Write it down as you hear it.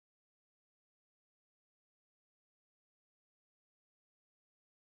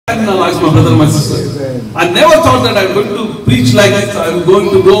in our lives, my brother, my sister. I never thought that I'm going to preach like this. I'm going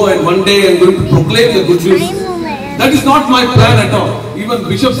to go and one day I'm going to proclaim the good news. That is not my plan at all. Even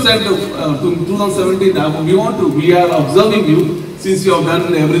Bishop said to 2017, we are observing you since you have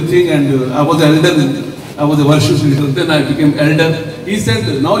done everything, and I was elder, I was a worship leader, then I became elder. He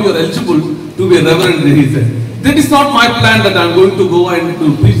said, now you are eligible to be a reverend, he said. That is not my plan that I am going to go and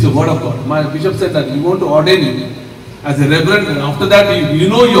to preach the word of God. My bishop said that we want to ordain you as a reverend, and after that you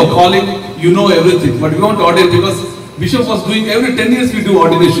know your calling, you know everything. But we want to ordain because bishop was doing every 10 years we do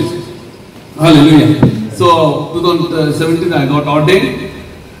ordination. Hallelujah. So 2017 I got ordained.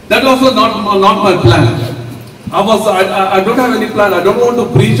 That was not my plan. I don't have any plan. I don't want to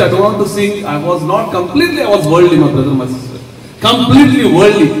preach. I don't want to sing. I was worldly, my brother, my sister. Completely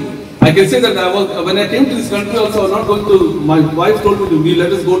worldly. I can say that when I came to this country also, I was not going to, my wife told me to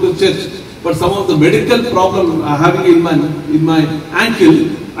let us go to church. But some of the medical problem I'm having in my ankle,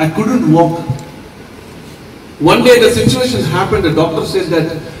 I couldn't walk. One day the situation happened, the doctor said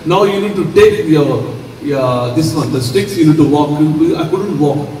that now you need to take the sticks, you need to walk. I couldn't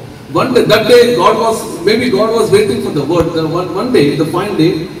walk. That day, God was waiting for the word. One day, the fine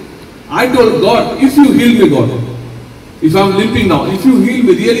day, I told God, if you heal me, God, if I'm limping now, if you heal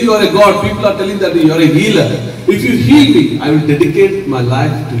me, really you are a God, people are telling that you are a healer. If you heal me, I will dedicate my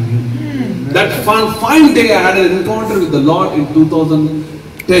life to you. That fine day, I had an encounter with the Lord in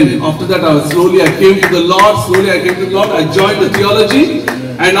 2010. After that, I came to the Lord, I joined the theology.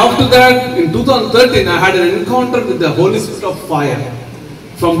 And after that, in 2013, I had an encounter with the Holy Spirit of fire.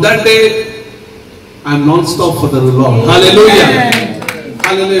 From that day, I am non-stop for the Lord. Hallelujah.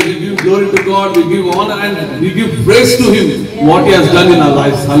 Hallelujah. We give glory to God, we give honor and we give praise to Him, what He has done in our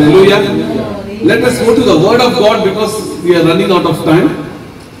lives. Hallelujah. Let us go to the Word of God because we are running out of time.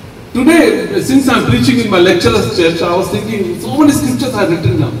 Today, since I am preaching in my lecturer's church, I was thinking, so many scriptures are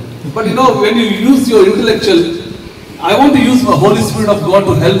written down. But you know, when you use your intellectual, I want to use the Holy Spirit of God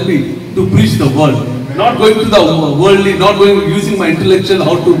to help me to preach the word. Not going to the worldly, not using my intellectual,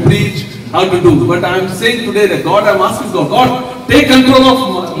 how to preach, how to do. But I am saying today that God, I am asking God, take control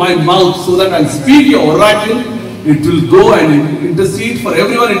of my mouth so that I speak your oracle. It will go and intercede for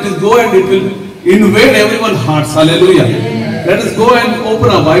everyone. It will go and it will invade everyone's hearts. Hallelujah. Let us go and open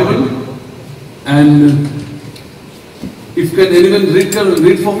our Bible. And if can anyone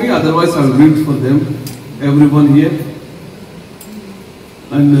read for me, otherwise I will read for them, everyone here.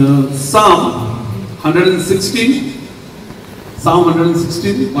 And Psalm 116, Psalm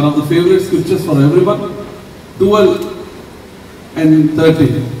 116, one of the favorite scriptures for everyone, 12 and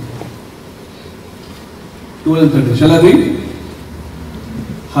 13. 12 and 13. Shall I read?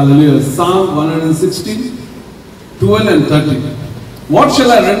 Hallelujah. Psalm 116, 12 and 13. What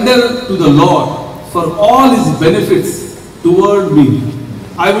shall I render to the Lord for all His benefits toward me?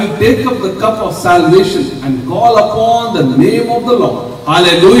 I will take up the cup of salvation and call upon the name of the Lord.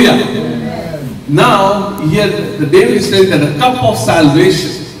 Hallelujah. Now, here the David is saying that the cup of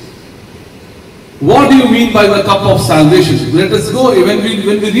salvation. What do you mean by the cup of salvation? Let us go. When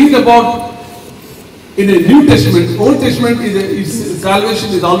we read about in the New Testament, Old Testament salvation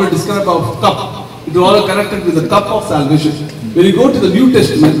is always described as cup. It is all connected with the cup of salvation. When you go to the New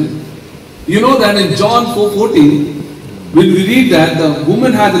Testament, you know that in John 4:14, when we read that the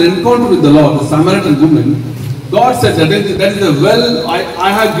woman had an encounter with the Lord, the Samaritan woman, God said that is the well,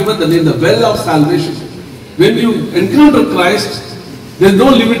 I have given the name, the well of salvation. When you encounter Christ, there is no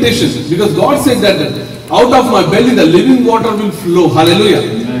limitation. Because God said that out of my belly the living water will flow. Hallelujah.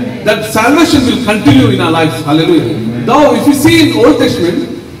 Amen. That salvation will continue in our lives. Hallelujah. Amen. Now if you see in Old Testament,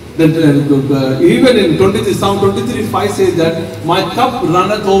 that even in Psalm 23:5 says that my cup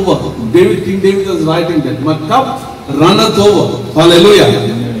runneth over. King David was writing that. My cup runneth over. Hallelujah.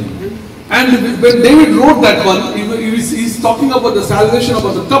 Amen. And when David wrote that one, he's talking about the salvation,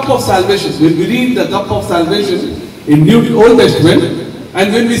 about the cup of salvation. When we read the cup of salvation in Old Testament,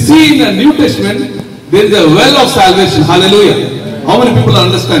 and when we see in the New Testament, there is a well of salvation. Hallelujah. How many people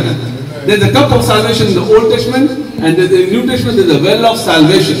understand it? There is a cup of salvation in the Old Testament, and in the New Testament there is a well of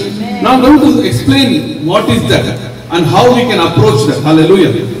salvation. Now I'm going to explain what is that and how we can approach that.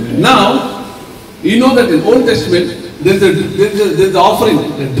 Hallelujah. Now, you know that in Old Testament, there's the offering,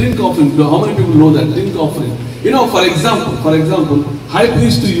 the drink offering. How many people know that drink offering? You know, for example, high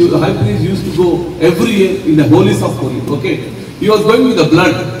priest used to go every year in the holies of holies. Okay, he was going with the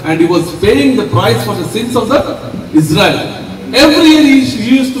blood and he was paying the price for the sins of the Israel. Every year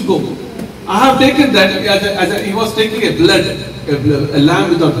he used to go. I have taken that he was taking a lamb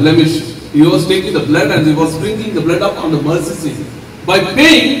without blemish. He was taking the blood and he was sprinkling the blood up on the mercy seat by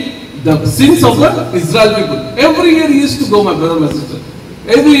paying the sins of the Israel people. Every year he used to go, my brother, my sister.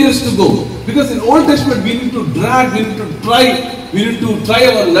 Every year is to go. Because in Old Testament we need to drag, we need to try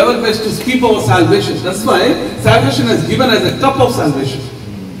our level best to keep our salvation. That's why salvation is given as a cup of salvation.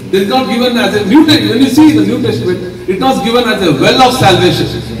 It is not given as a New Testament. When you see the New Testament, it was given as a well of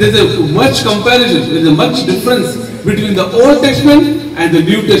salvation. There is a much comparison, there is a much difference between the Old Testament and the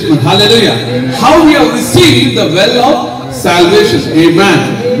New Testament. Hallelujah. Amen. How we have received the well of salvation.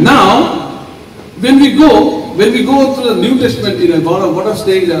 Amen. Now, when we go to the New Testament, in about what I was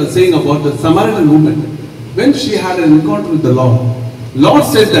saying about the Samaritan woman, when she had an encounter with the Lord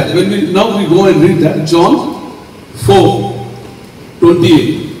said that. Now we go and read that, John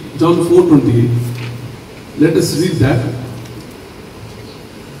 4:28. John 4:28. Let us read that.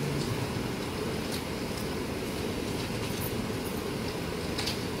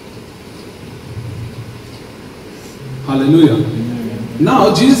 Hallelujah.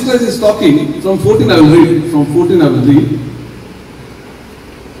 Now Jesus Christ is talking from 14. I will read. From 14 I will read.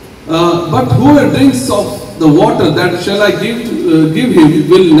 But whoever drinks of the water that shall I give him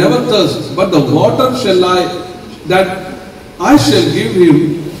will never thirst. But the water that I shall give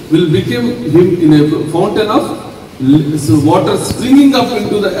him will become him in a fountain of water springing up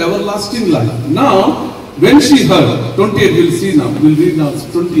into the everlasting life. Now, when she heard, 28 we'll see now, we'll read now,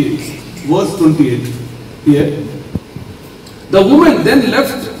 28, verse 28 here. The woman then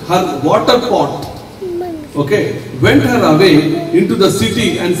left her water pot, went her away into the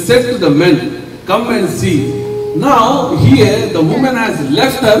city and said to the men, come and see. Now, here the woman has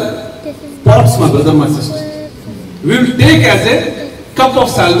left her pots, my brother, my sister. We will take as a cup of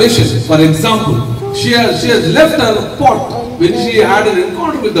salvation. For example, she has left her pot. When she had an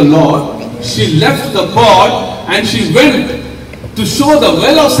encounter with the Lord, she left the pot and she went to show the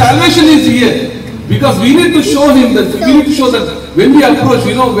well of salvation is here. Because we need to show him that, we need to show that when we approach,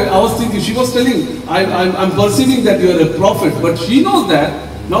 I was thinking, she was telling, I'm perceiving that you are a prophet, but she knows that.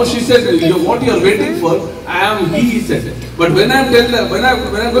 Now she said, what you are waiting for, I am he said. But when I'm going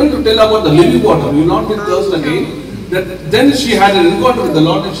to tell about the living water, you will not be thirsty again. Then she had an encounter with the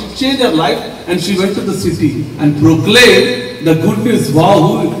Lord and she changed her life and she went to the city and proclaimed the good news.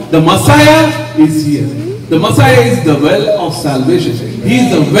 Wow, the Messiah is here. The Messiah is the well of salvation. He is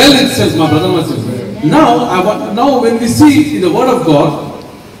the well itself, my brother, my sister. Now when we see in the Word of God,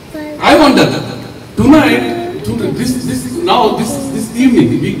 I wonder, tonight, this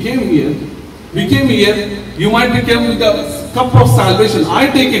evening, we came here, you might be came with a cup of salvation. I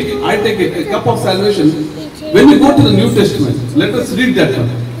take it, a cup of salvation. When we go to the New Testament, let us read that one.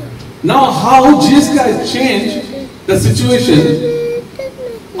 Now how Jesus Christ changed the situation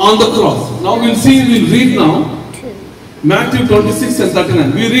on the cross. Now we'll read now, Matthew 26 and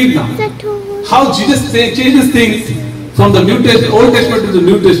 39. We read now. How Jesus changes things from the Old Testament to the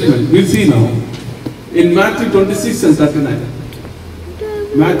New Testament. We'll see now. In Matthew 26 and 39.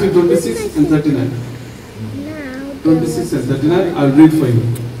 Matthew 26 and 39. 26 and 39, I'll read for you.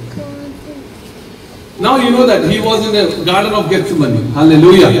 Now you know that he was in the Garden of Gethsemane.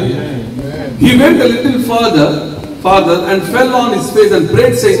 Hallelujah. He went a little farther and fell on his face and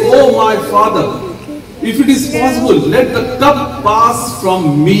prayed saying, oh my Father, if it is possible, let the cup pass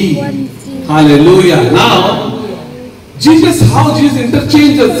from me. Hallelujah. Now, how Jesus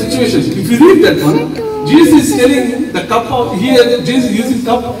interchanged the situation. If you read that one, Jesus is telling the cup of, here Jesus is using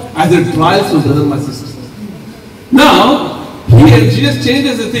cup as a trial for brother, my sister. Now, here Jesus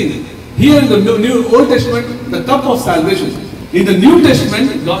changes the thing. Here in the Old Testament, the cup of salvation. In the New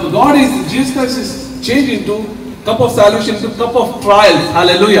Testament, Jesus Christ is changed into cup of salvation to cup of trials.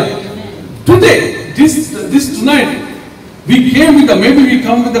 Hallelujah. Today, tonight, we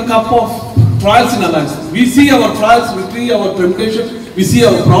come with the cup of trials in our lives. We see our trials, we see our temptation, we see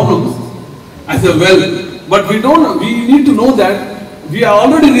our problems as a well. But we need to know that we have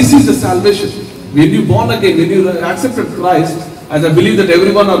already received the salvation. When you born again, when you accepted Christ, as I believe that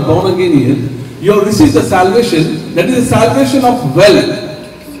everyone are born again here, you have received the salvation. That is the salvation of well.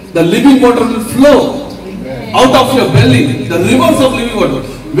 The living water will flow out of your belly, the rivers of living water.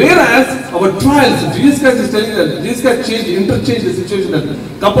 Whereas our trials, Jesus Christ is telling that Jesus Christ interchanged the situation. That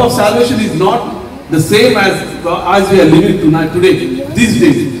cup of salvation is not the same as we are living today, these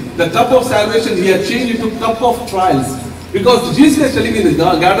days. The cup of salvation he has changed into cup of trials. Because Jesus Christ is telling in the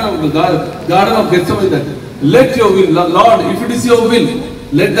Garden of Gethsemane that let your will, Lord, if it is your will,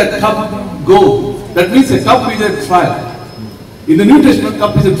 let that cup go. That means a cup is a trial. In the New Testament,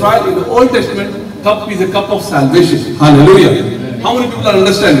 cup is a trial. In the Old Testament, cup is a cup of salvation. Hallelujah. How many people are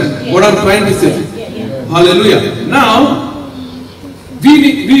understanding what I'm trying to say? Hallelujah. Now,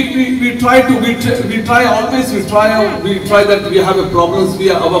 we try that we have a problems.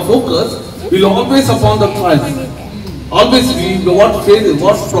 Our focus will always upon the trials. Always what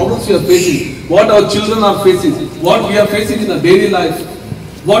problems we are facing, what our children are facing, what we are facing in our daily life,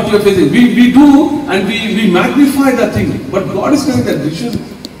 what we are facing. We do and we magnify that thing. But God is telling that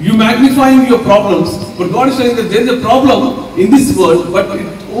you magnifying your problems, but God is telling that there is a problem in this world, but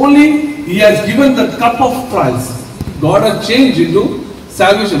only He has given the cup of trials. God has changed into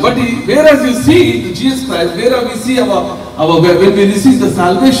salvation. But whereas you see Jesus Christ, whereas we see when we receive the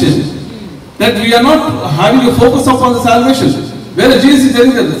salvation, that we are not having a focus upon the salvation. Whereas Jesus is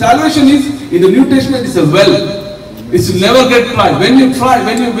telling that the salvation is, in the New Testament, is a well. It's to never get tried. When you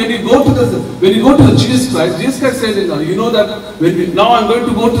go to the Jesus Christ said, you know that now I'm going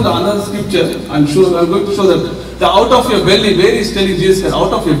to go to the another scripture. I'm going to show that the out of your belly, where is telling Jesus Christ,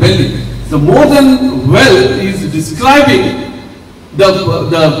 out of your belly. The more than well is describing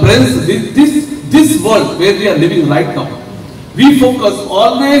this world where we are living right now. We focus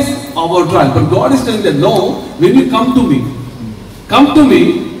always on our trial, but God is telling that no, when you come to me,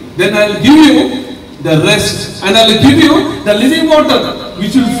 then I will give you the rest, and I will give you the living water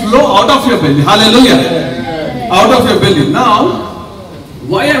which will flow out of your belly. Hallelujah! Out of your belly. Now,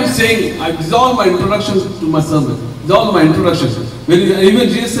 why I am saying, this is all my introduction to my sermon. This is all my introduction. Even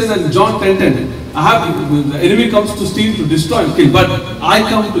Jesus says in John 10:10, the enemy comes to steal, to destroy, and kill, but I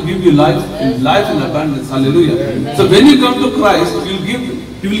come to give you life in abundance. Hallelujah. So when you come to Christ,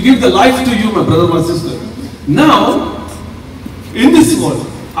 He will give the life to you, my brother, my sister. Now, in this world,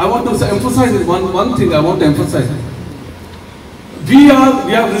 I want to emphasize one thing. I want to emphasize. We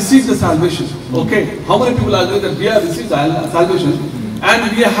have received the salvation. Okay, how many people agree that we have received the salvation,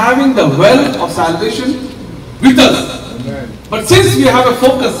 and we are having the well of salvation with us? Amen. But since we have a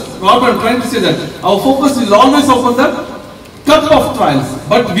focus, what I'm trying to say that our focus is always upon the cup of trials.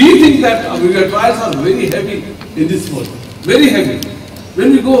 But we think that our trials are very heavy in this world, very heavy.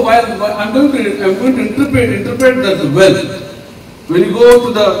 When we go, I'm going to interpret that well. When you go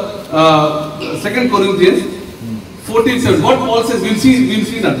to the 2 Corinthians 14:7, what Paul says, we'll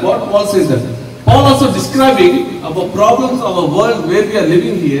see that. What Paul says that. Paul also describing our problems, our world where we are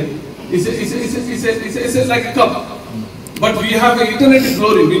living here, is like a cup. But we have an eternity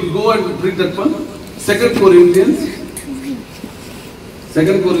glory. We'll go and read that one. 2 Corinthians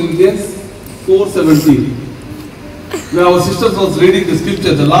 4:17. Where our sisters was reading the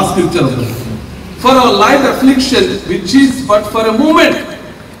scripture, the last scripture of that. For our light affliction, which is but for a moment.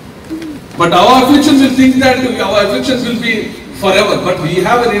 But our affliction will think that our affliction will be forever. But we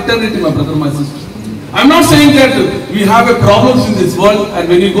have an eternity, my brother, my sister. I'm not saying that we have a problems in this world, and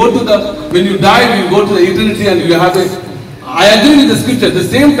when you die, you go to the eternity and you have a. I agree with the scripture. At the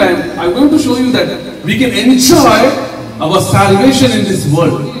same time, I'm going to show you that we can enjoy our salvation in this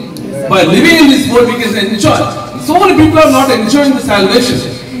world. By living in this world, we can enjoy. So many people are not enjoying the salvation.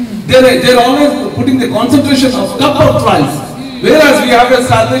 They're always putting the concentration of cup of trials. Whereas we have a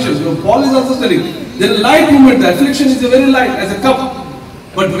salvation. Paul is also telling, there is a light moment. The affliction is a very light as a cup.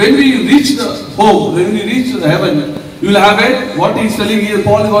 But when we reach the home, when we reach the heaven, you will have what he is telling here,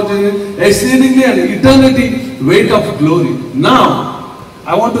 Paul is what telling, exceedingly and eternity weight of glory. Now,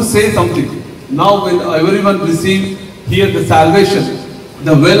 I want to say something. Now when everyone receive here the salvation,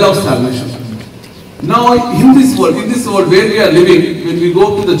 the well of salvation. Now in this world where we are living, when we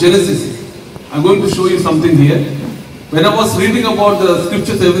go to the Genesis, I'm going to show you something here. When I was reading about the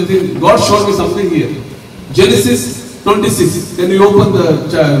scriptures, everything, God showed me something here. Genesis 26. Can you open the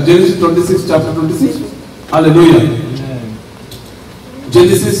Genesis 26, chapter 26? Hallelujah. Amen.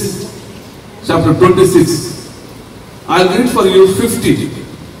 Genesis chapter 26. I'll read for you 50.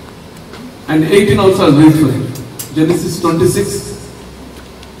 And 18 also I'll read for you. Genesis 26.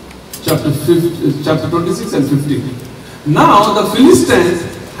 Chapter 26 and 15. Now the Philistines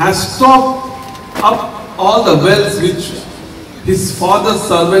has stopped up all the wells which his father's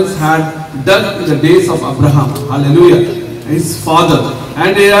servants had dug in the days of Abraham. Hallelujah. His father.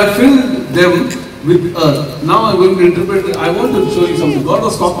 And they have filled them with earth. Now I'm going to interpret it. I want to show you something. God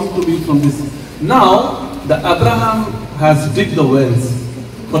was talking to me from this. Now the Abraham has digged the wells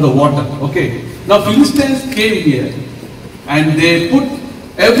for the water. Okay. Now Philistines came here and they put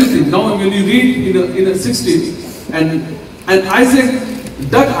everything. Now when you read in a 16, and Isaac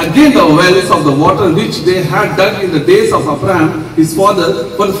dug again the wells of the water which they had dug in the days of Abraham his father,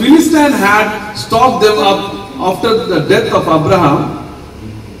 for the Philistine had stopped them up after the death of Abraham,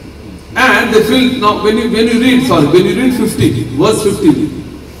 and they filled. Now when you read 50, verse 50,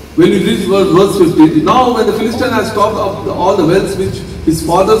 when you read verse 50, now when the Philistine has stopped up all the wells which his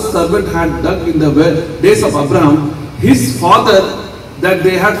father's servant had dug in the days of Abraham his father, that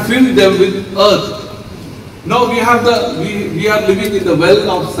they had filled them with earth. Now we have we are living in the well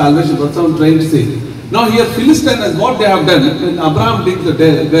of salvation. That's what I'm trying to say. Now here Philistines, what they have done, when Abraham digged the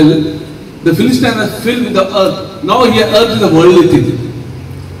well, the Philistines are filled with the earth. Now here earth is a worldly thing.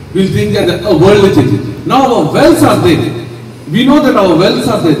 We'll think that a worldly thing. Now our wells are there. We know that our wells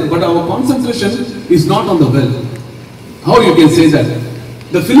are there, but our concentration is not on the well. How you can say that?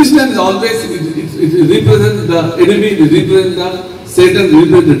 The Philistines always, it represents the enemy, it represents the Satan, it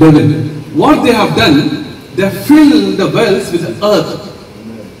represents the devil. What they have done, they have filled the wells with the earth.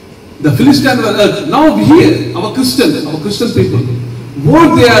 The Philistines were earth. Now here, our Christian people,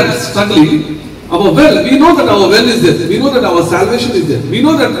 what they are struggling, our well, we know that our well is there. We know that our salvation is there. We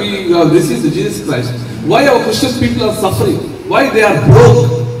know that we have received Jesus Christ. Why our Christian people are suffering? Why they are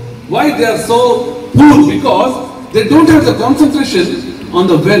broke? Why they are so poor? Because they don't have the concentration on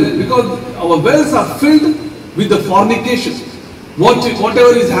the well. Because our wells are filled with the fornication.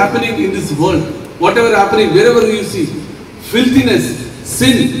 Whatever is happening in this world, whatever happening, wherever you see, filthiness,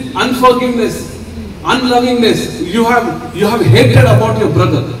 sin, unforgiveness, unlovingness, you have hatred about your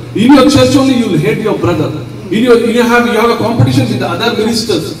brother. In your church only you will hate your brother. You have a competition with the other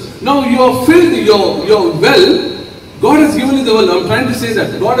ministers. Now you are filled your well. God has given you the well. I'm trying to say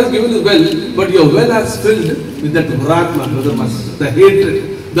that God has given you the well, but your well has filled with that Bharath, my brother, my sister, the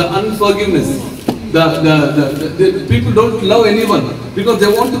hatred, the unforgiveness. The people don't love anyone because they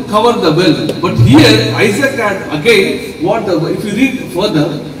want to cover the well. But here Isaac had again if you read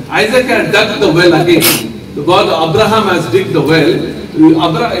further, Isaac had dug the well again. God Abraham has digged the well.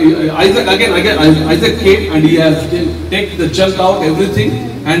 Isaac came and he has taken the chunk out, everything,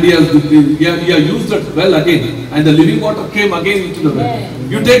 and he has used that well again, and the living water came again into the well.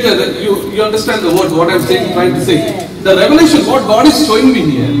 You understand the word, what I'm saying, trying to say. The revelation, what God is showing me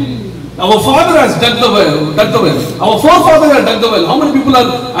here. Our father has dug the well. Our forefather has dug the well. How many people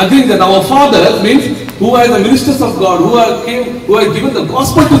are agreeing that our father means who are the ministers of God, who have given the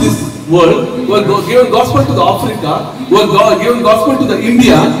gospel to this world, who have given gospel to the Africa, who have given gospel to the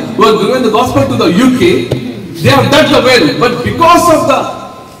India, who have given the gospel to the UK, they have dug the well. But because of the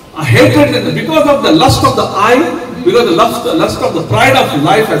hatred, because of the lust of the eye, because the lust of the pride of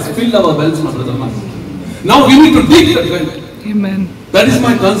life has filled our wells, my brother, my sister. Now we need to dig that well. Amen. That is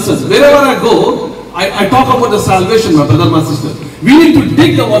my concern. Wherever I go, I talk about the salvation, my brother, my sister. We need to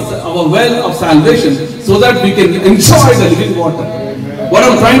dig our well of salvation so that we can enjoy the living water. What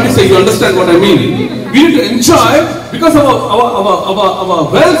I'm trying to say, you understand what I mean? We need to enjoy because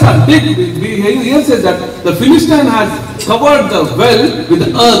our wells are big. Here says that the Philistine has covered the well with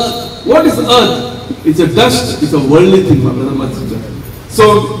the earth. What is earth? It's a dust. It's a worldly thing, my brother, my sister.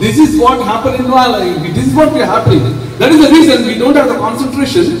 So this is what happened in our life. This is what we are happening. That is the reason we don't have the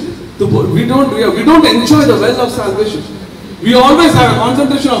concentration. We don't enjoy the well of salvation. We always have a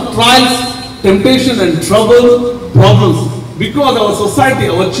concentration of trials, temptation, and trouble, problems. Because our society,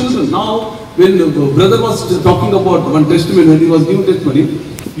 our children, now when the brother was talking about one testimony, when he was giving testimony,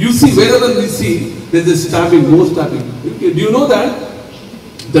 you see wherever we see there is a stabbing, more stabbing. Do you know that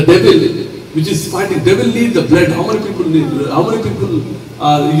the devil, which is fighting, devil needs the blood? How many people need? How many people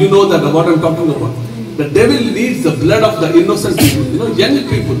you know that what I'm talking about? The devil needs the blood of the innocent people. You know, young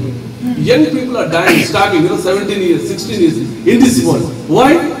people. Young people are dying, starving, 17 years, 16 years in this world.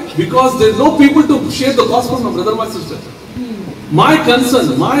 Why? Because there are no people to share the gospel, my brother, my sister. My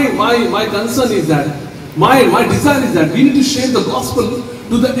concern, my concern is that, my desire is that we need to share the gospel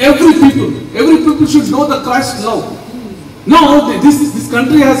to every people. Every people should know the Christ love. Now, this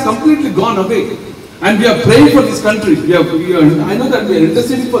country has completely gone away. And we are praying for this country. I know that we are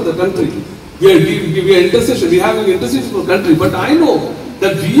interceding for the country. We are intercession. We are having intercession for the country. But I know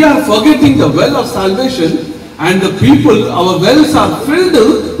that we are forgetting the well of salvation, and the people, our wells are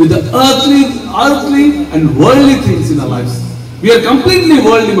filled with the earthly and worldly things in our lives. We are completely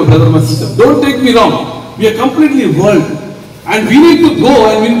worldly, my brother, my sister. Don't take me wrong. We are completely worldly. And we need to go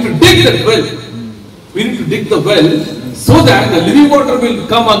and we need to dig that well. We need to dig the well so that the living water will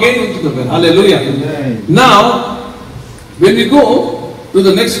come again into the well. Hallelujah. Amen. Now, when we go to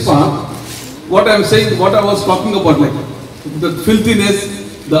the next part, what I am saying, what I was talking about, like the filthiness,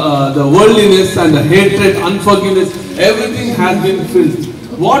 the worldliness and the hatred, unforgiveness, everything has been filled.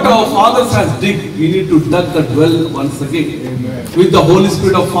 What our fathers has digged, we need to dig that well once again. Amen. With the Holy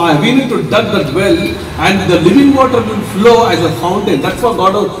Spirit of fire. We need to dig that well, and the living water will flow as a fountain. That's what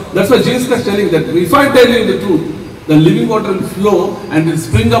that's what Jesus Christ is telling, that if I tell you the truth, the living water will flow and will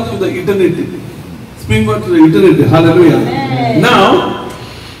spring up to the eternity. Spring up to the eternity. Hallelujah. Amen. Now,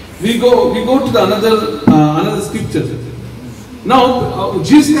 we go to the another scripture. Now,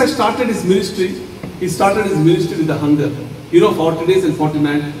 Jesus Christ started his ministry. He started his ministry with the hunger. 40 days and 40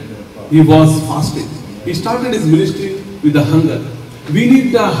 nights, he was fasting. He started his ministry with the hunger. We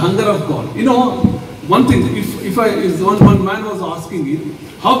need the hunger of God. You know, one thing, if one man was asking me,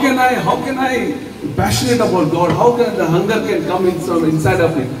 how can I passionate about God? How can the hunger can come inside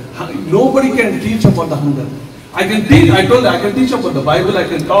of me? Nobody can teach about the hunger. I can teach, I told you, I can teach about the Bible, I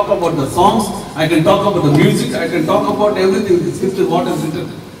can talk about the songs, I can talk about the music, I can talk about everything, the scripture, what is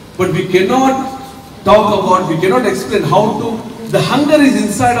written. But we cannot talk about, we cannot explain how to, the hunger is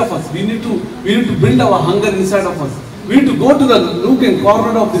inside of us. We need to build our hunger inside of us. We need to go to the nook and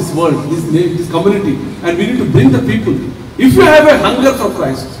corner of this world, this community, and we need to bring the people. If you have a hunger for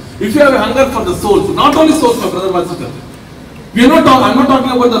Christ, if you have a hunger for the souls, not only souls, my brother, my sister. I'm not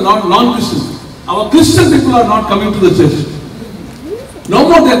talking about the non-Christians. Our Christian people are not coming to the church. No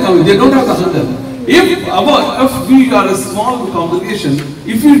more they are coming. They don't have the hunger. If we are a small congregation,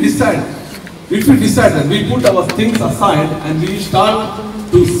 if we decide that we put our things aside and we start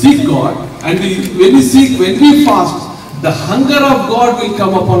to seek God, and when we fast, the hunger of God will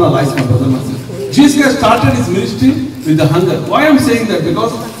come upon our lives, my brother, my sister. Jesus Christ started his ministry with the hunger. Why I am saying that?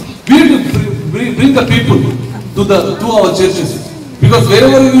 Because we have to bring the people to our churches. Because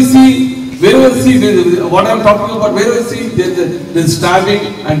wherever we see what I am talking about, wherever we see there is stabbing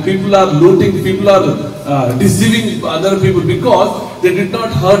and people are looting, people are deceiving other people because they did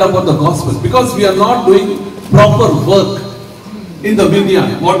not heard about the gospel. Because we are not doing proper work in the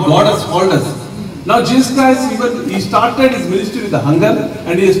vineyard, what God has called us. Now Jesus Christ, even he started his ministry with the hunger,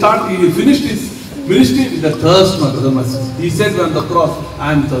 and he finished his ministry with the thirst, my brother, my sister. He said on the cross,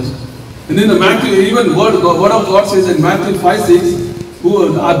 I am thirsty. And in the Matthew, even word of God says in Matthew 5:6,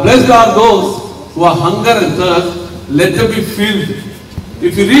 who are blessed are those who are hunger and thirst, let them be filled.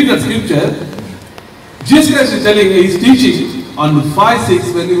 If you read the scripture, Jesus Christ is telling, he is teaching on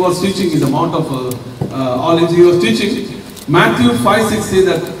 5:6 when he was teaching in the Mount of Olives, he was teaching. Matthew 5:6 says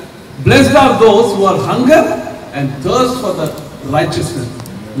that blessed are those who are hunger and thirst for the righteousness.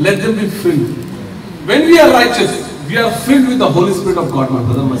 Let them be filled. When we are righteous, we are filled with the Holy Spirit of God, my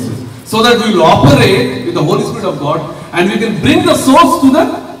brother, my sister. So that we will operate with the Holy Spirit of God and we can bring the souls to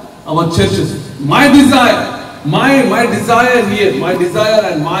our churches. My desire, my desire here, my desire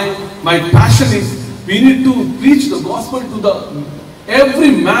and my passion is we need to preach the gospel to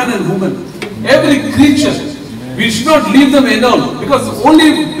every man and woman, every creature. We should not leave them alone, because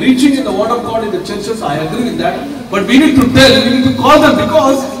only preaching in the word of God in the churches, I agree with that. But we need to we need to call them,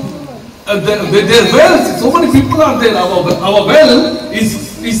 because their wells, so many people are there. Our well is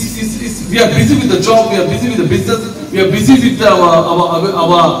we are busy with the job, we are busy with the business, we are busy with our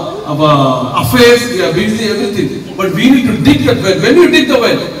affairs, we are busy everything. But we need to dig that well. When you dig the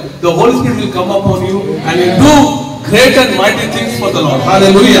well, the Holy Spirit will come upon you and you do great and mighty things for the Lord.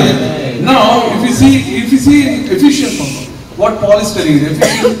 Hallelujah. Now, if you see in Ephesians, what Paul is telling you,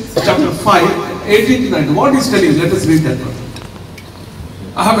 Ephesians chapter 5, 18 to 19, what is telling you? Let us read that one.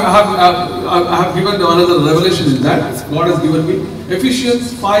 I have given another revelation in that God has given me.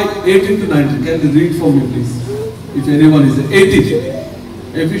 Ephesians 5, 18 to 19. Can you read for me, please? If anyone is there.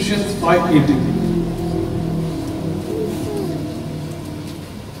 18. Ephesians 5, 18.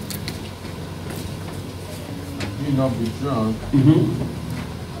 Do not be drunk.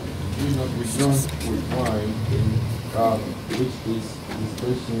 Do not be drunk with wine, which is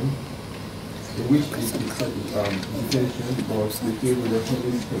dispersion, which is detention, but be filled with the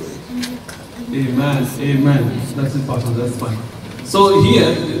Holy Spirit. Amen. Amen. That's it, Pastor. That's fine. So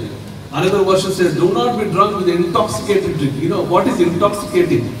here, another version says, do not be drunk with intoxicating drink. You know, what is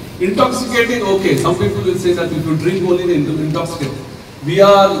intoxicating? Intoxicating, okay, some people will say that if you drink only the intoxicating. We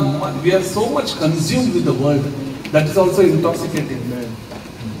are so much consumed with the world. That is also intoxicating.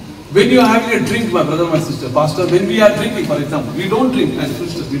 When you are having a drink, my brother, my sister, pastor, when we are drinking, for example, we don't drink as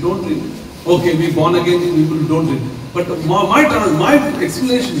Christians, we don't drink. Okay, we born again people who don't drink. But my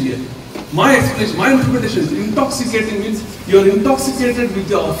explanation here, my interpretation is intoxicating means you are intoxicated with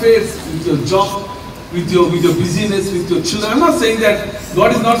your affairs, with your job, with your busyness, with your children. I'm not saying that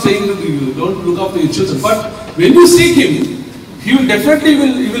God is not saying that you don't look after your children, but when you seek Him, He will definitely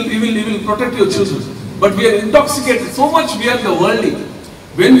will protect your children. But we are intoxicated so much. We are the worldly.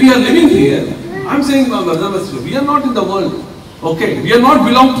 When we are living here, I'm saying, my brother, my sister, we are not in the world. Okay, we are not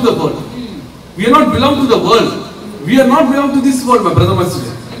belong to the world. We are not belong to the world. We are not belong to this world, my brother, my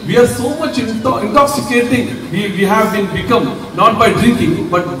sister. We are so much intoxicating. We have been become not by drinking,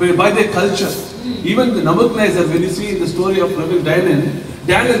 but by their culture. Even the Nebuchadnezzar, when you see in the story of Daniel,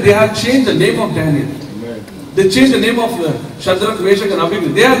 they have changed the name of Daniel. They changed the name of Shadrach, Meshach and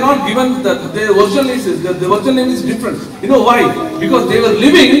Abednego. They are not given their original name. The original name is different. You know why? Because they were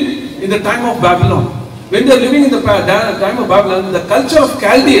living in the time of Babylon. When they are living in the time of Babylon, the culture of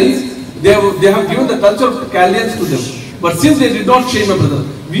Chaldeans, They have given the culture of Chaldeans to them. But since they did not change, my brother,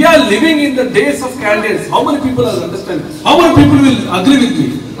 we are living in the days of Chaldeans. How many people are understanding? How many people will agree with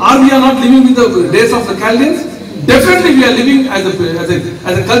me? Are we not living in the days of the Chaldeans? Definitely we are living as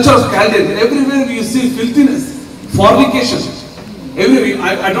a culture of Chaldeans. Everywhere you see filthiness, fornication.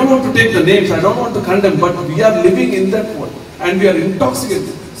 I don't want to take the names, I don't want to condemn, but we are living in that world and we are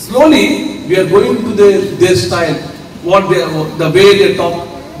intoxicated. Slowly we are going to their style, the way they talk,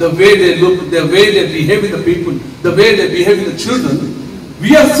 the way they look, the way they behave with the people, the way they behave with the children.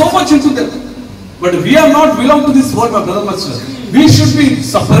 We are so much into them. But we are not belong to this world, my brother, my sister. We should be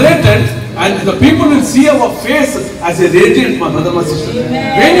separated and the people will see our face as a radiant, my brother, my sister.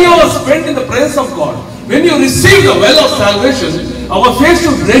 When you are spent in the presence of God, when you receive the well of salvation, our face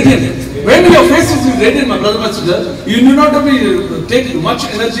should radiate. When your face is radiant, my brother, my sister, you do not have to take much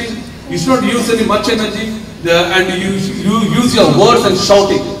energy. You should not use any much energy and you use your words and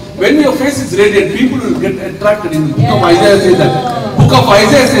shouting. When your face is radiant, people will get attracted. In the book of Isaiah says that. Book of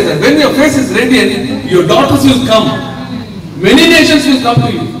Isaiah says that. When your face is radiant, your daughters will come. Many nations will come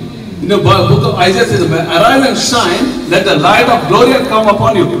to you. In the book of Isaiah says, arise and shine, let the light of glory come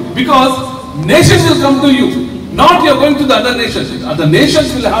upon you. Because nations will come to you. Not you are going to the other nations. Other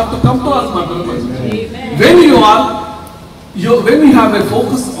nations will have to come to us, my brothers. When we have a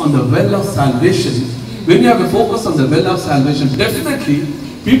focus on the well of salvation, when you have a focus on the well of salvation, definitely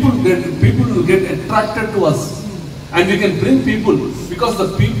people will get attracted to us, and we can bring people because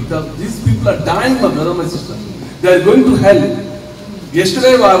these people are dying, my brother, my sister. They are going to hell.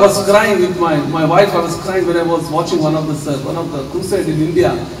 Yesterday I was crying with my wife. I was crying when I was watching one of the crusade in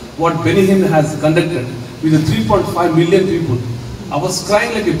India, what Benny Hinn has conducted with the 3.5 million people. I was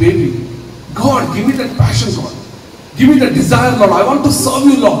crying like a baby. God, give me that passion, God. Give me that desire, Lord. I want to serve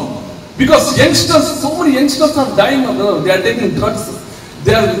you, Lord. Because youngsters, so many youngsters are dying, my brother. They are taking drugs.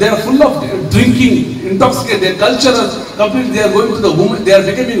 They are full of drinking, intoxicated. Their culture is completely. They are going to the woman. They are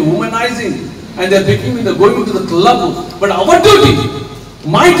becoming womanizing, and they are going to the club. But our duty,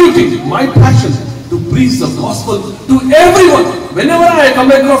 my passion, to preach the gospel to everyone. Whenever I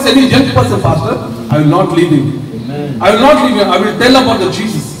come across any young person, pastor, I will not leave him. Amen. I will not leave him. I will tell about the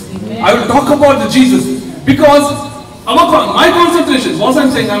Jesus. Amen. I will talk about the Jesus because my concentration. What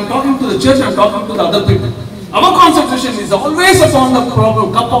I'm saying, I'm talking to the church. I'm talking to the other people. Our concentration is always upon the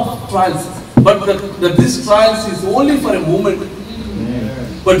problem, cup of trials. But this trials is only for a moment.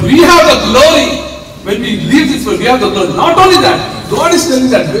 Amen. But we have the glory. When we leave this world, we have the glory. Not only that, God is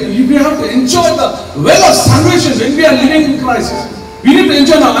telling that we have to enjoy the well of salvation when we are living in Christ. We need to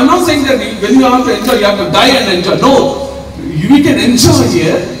enjoy now. I'm not saying that when you have to enjoy, you have to die and enjoy. No. We can enjoy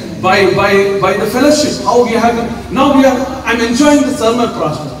here by the fellowship. How we have now I'm enjoying the sermon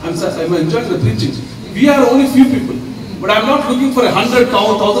pastor. I'm enjoying the preaching. We are only few people, but I'm not looking for 100,000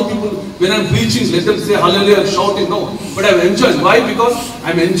 people when I'm preaching. Let them say hallelujah, shouting. No, but I'm enjoying. Why? Because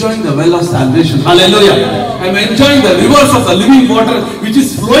I'm enjoying the well of salvation. Hallelujah. I'm enjoying the rivers of the living water which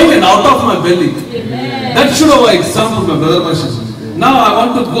is flowing and out of my belly. Amen. That should have an example, my brother, my sister. Now I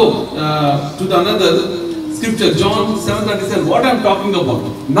want to go to another scripture, John 7:37. What I'm talking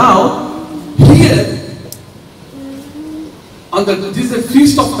about now here this is a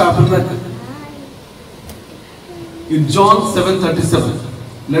feast of tabernacle. In John 7:37,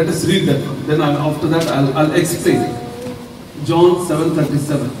 let us read that. Then after that I'll explain. John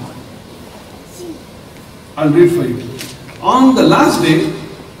 7:37. I'll read for you. On the last day,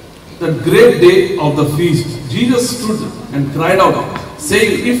 the great day of the feast, Jesus stood and cried out,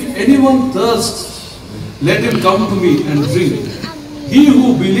 saying, "If anyone thirsts, let him come to me and drink. He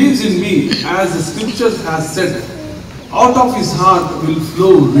who believes in me, as the scriptures has said, out of his heart will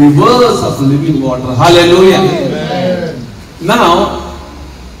flow rivers of living water." Hallelujah. Amen. Now,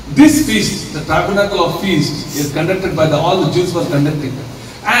 this feast, the tabernacle of feast, is conducted by all the Jews were conducting.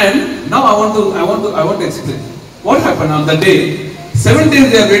 And now I want to explain what happened on the day. 7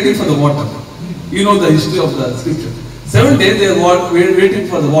 days they are waiting for the water. You know the history of the scripture. 7 days they are waiting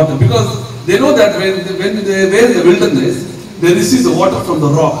for the water because they know that when they were in the wilderness, they receive the water from the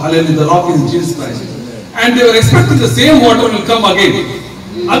rock. Hallelujah. The rock is Jesus Christ. And they were expecting the same water will come again.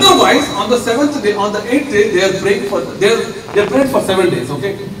 Otherwise, on the 7th day, on the 8th day, they are praying they prayed for 7 days.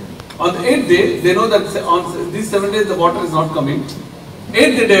 Okay. On the 8th day, they know that on these 7 days the water is not coming.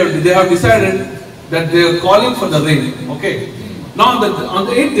 8th day they have decided that they are calling for the rain. Okay. Now on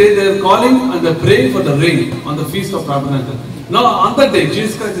the 8th day they are calling and they are praying for the rain on the feast of tabernacle. Now on that day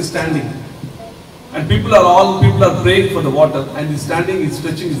Jesus Christ is standing, and people are praying for the water, and he's standing, he's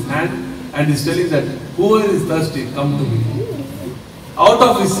stretching his hand, and he's telling that whoever is thirsty, come to me. Out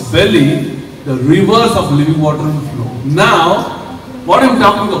of his belly, the rivers of living water will flow. Now, what I'm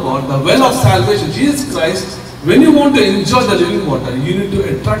talking about, the well of salvation, Jesus Christ, when you want to enjoy the living water, you need to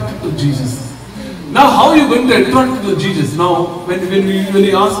attract it to Jesus. Now, how are you going to attract it to Jesus? Now, when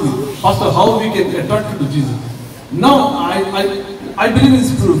you ask me, Pastor, how we can attract it to Jesus? Now, I believe in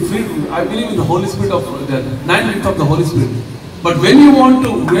spirit, I believe in the Holy Spirit of the 9 gifts of the Holy Spirit. But when you want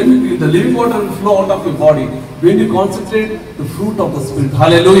to, when the living water will flow out of your body, when you concentrate the fruit of the Spirit,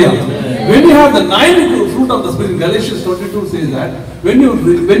 hallelujah. Amen. When you have the 9 fruit of the Spirit, Galatians 22 says that, when you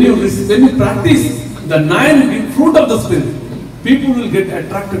practice the 9 fruit of the Spirit, people will get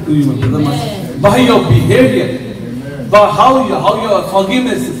attracted to you, by your behavior, by how your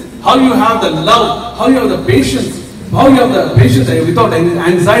forgiveness is, how you have the love, how you have the patience, without any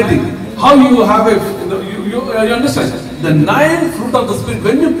anxiety, how you have you understand? The 9 fruit of the Spirit,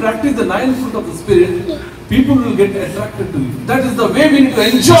 when you practice the 9 fruit of the Spirit, people will get attracted to you. That is the way we need to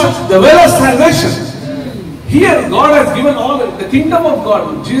enjoy the well of salvation. Here, God has given all the kingdom of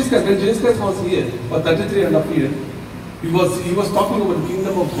God. When Jesus Christ was here for 33.5 years, he was talking about the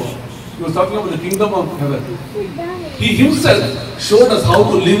kingdom of God. He was talking about the kingdom of heaven. He himself showed us how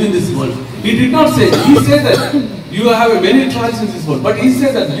to live in this world. He did not say, he said that you have many trials in this world, but he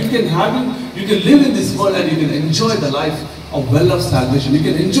said that you can live in this world and you can enjoy the life of well of salvation. You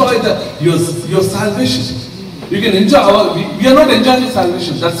can enjoy your salvation. You can enjoy we are not enjoying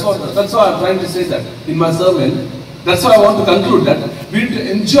salvation. That's why I'm trying to say that in my sermon. That's why I want to conclude that we need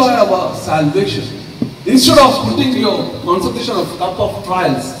to enjoy our salvation. Instead of putting your concentration of cup of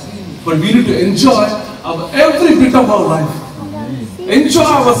trials, but we need to enjoy every bit of our life. Enjoy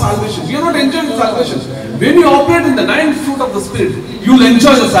our salvation. We are not enjoying salvation. When you operate in the 9 fruit of the Spirit, you will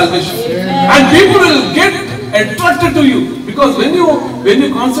enjoy the salvation. And people will get attracted to you. Because when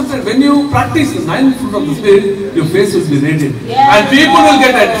you concentrate, when you practice the 9 fruit of the Spirit, your face will be radiant. And people will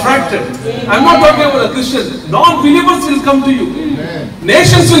get attracted. I'm not talking about the Christians. Non-believers will come to you.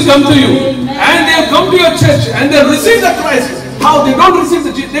 Nations will come to you. And they will come to your church and they will receive the Christ. How? They don't receive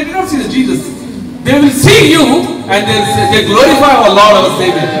they did not see the Jesus. They will see you and they glorify our Lord, our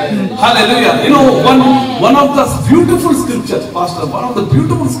Savior. Hallelujah. You know, one of the beautiful scriptures, Pastor, one of the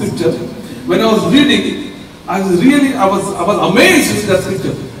beautiful scriptures, when I was reading, I was amazed with that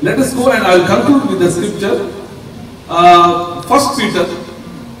scripture. Let us go and I will conclude with the scripture. 1 Peter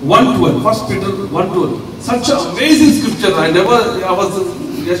 1:12. 1 Peter 1:12. Such an amazing scripture.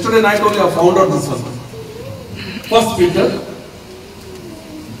 Yesterday night only I found out this one. 1 Peter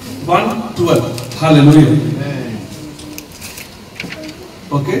 1:12. Hallelujah.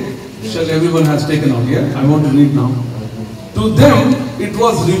 Okay. Shall everyone has taken out here? I want to read now. To them it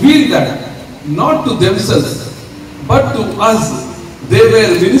was revealed that not to themselves but to us they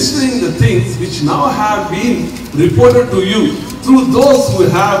were ministering the things which now have been reported to you through those who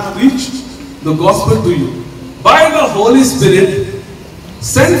have preached the gospel to you by the Holy Spirit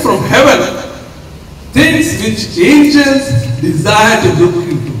sent from heaven, things which angels desire to look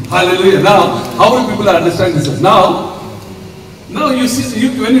into. Hallelujah. Now, how many people are understanding this? Now you see,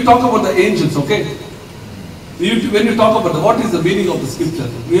 when you talk about the angels, okay? When you talk about what is the meaning of the scripture,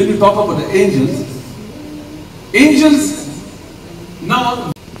 when you talk about the angels,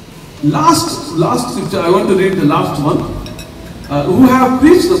 now, last scripture, I want to read the last one. Who have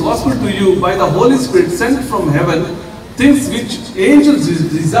preached the gospel to you by the Holy Spirit sent from heaven, things which angels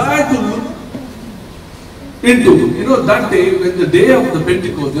desire to look into. You know, that day, when the day of the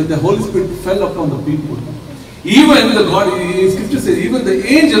Pentecost, when the Holy Spirit fell upon the people, even the God, scripture says, even the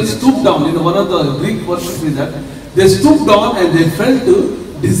angels stooped down. You know, one of the Greek verses says that they stooped down and they felt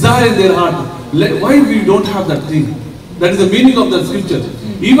to desire in their heart. Why we don't have that thing? That is the meaning of the scripture.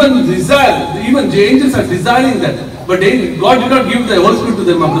 Even desire, even the angels are desiring that. But God did not give the Holy Spirit to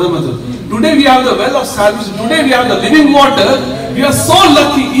them, brother, mother. Today we have the well of salvation. Today we have the living water. We are so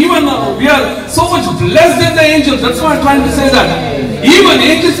lucky. Even we are so much blessed than the angels. That's why I'm trying to say that. Even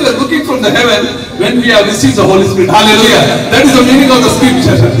angels were looking from the heaven when we have received the Holy Spirit. Hallelujah. That is the meaning of the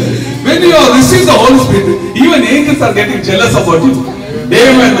scripture. When you have received the Holy Spirit, even angels are getting jealous about you.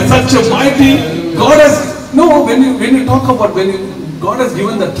 Amen. Such a mighty God has. No, when you talk about God has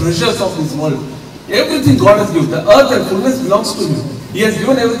given the treasures of this world. Everything God has given. The earth and fullness belongs to Him. He has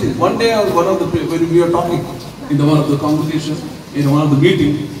given everything. One day, when we were talking in one of the congregations, in one of the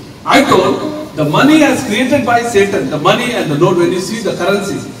meetings, I told the money is created by Satan. The money and the note, when you see the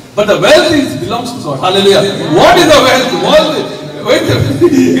currency, but the wealth belongs to God. Hallelujah. What is the wealth? Wait,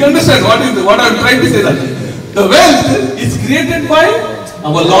 you understand what I'm trying to say? That the wealth is created by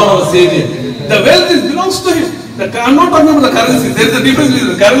our Lord, our Savior. The wealth belongs to Him. I'm not talking about the currency. There is a difference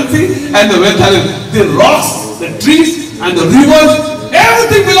between the currency and the wealth. The rocks, the trees, and the rivers,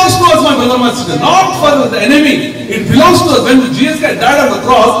 Everything belongs to us, my brother, my sister. Not for the enemy. It belongs to us. When Jesus Christ died on the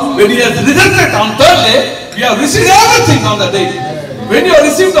cross, when He has resurrected on third day, we have received everything on that day. When you have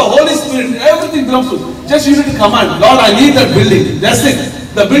received the Holy Spirit, everything belongs to you. Just you need to command, Lord, I need that building. That's it.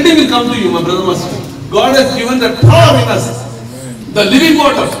 The building will come to you, my brother, my sister. God has given that power in us. The living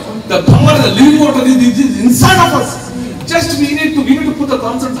water. The power of the living water is inside of us. Just we need to put the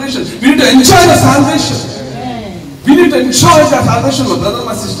concentration. We need to enjoy the salvation. We need to enjoy the salvation, my brother,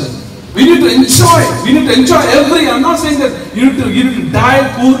 my sister. We need to enjoy. We need to enjoy every. I'm not saying that you need to die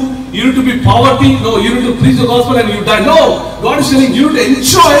poor. You need to be poverty. No, you need to preach the gospel and you die. No, God is saying you need to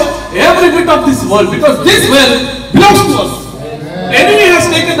enjoy every bit of this world because this wealth belongs to us. The enemy has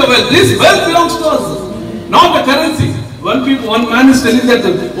taken the wealth. This wealth belongs to us, not the currency. One man is telling that,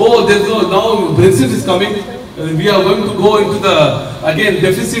 oh, there's no, now Brexit is coming. We are going to go into the, again,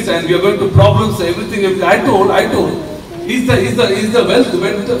 deficits and we are going to problems, everything. I told, is the wealth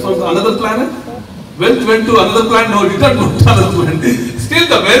went from another planet? Wealth went to another planet? No, it didn't go to another planet. Still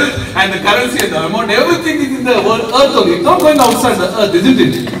the wealth and the currency and the amount, everything is in the world, earth only. It's not going outside the earth, isn't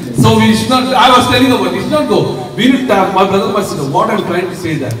it? So we should not, I was telling about, we should not go. We need to have, my brother, my sister, what I'm trying to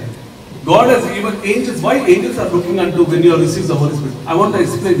say that. God has given angels. Why angels are looking unto when you have received the Holy Spirit? I want to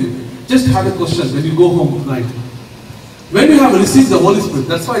explain you. Just have a question when you go home tonight. When you have received the Holy Spirit,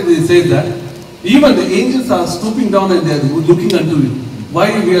 that's why they say that even the angels are stooping down and they are looking unto you. Why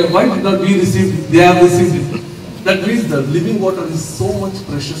did not we receive it? They have received it. That means the living water is so much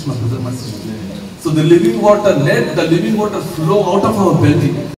precious, my brother, my sister. So the living water, let the living water flow out of our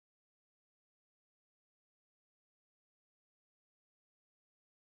belly.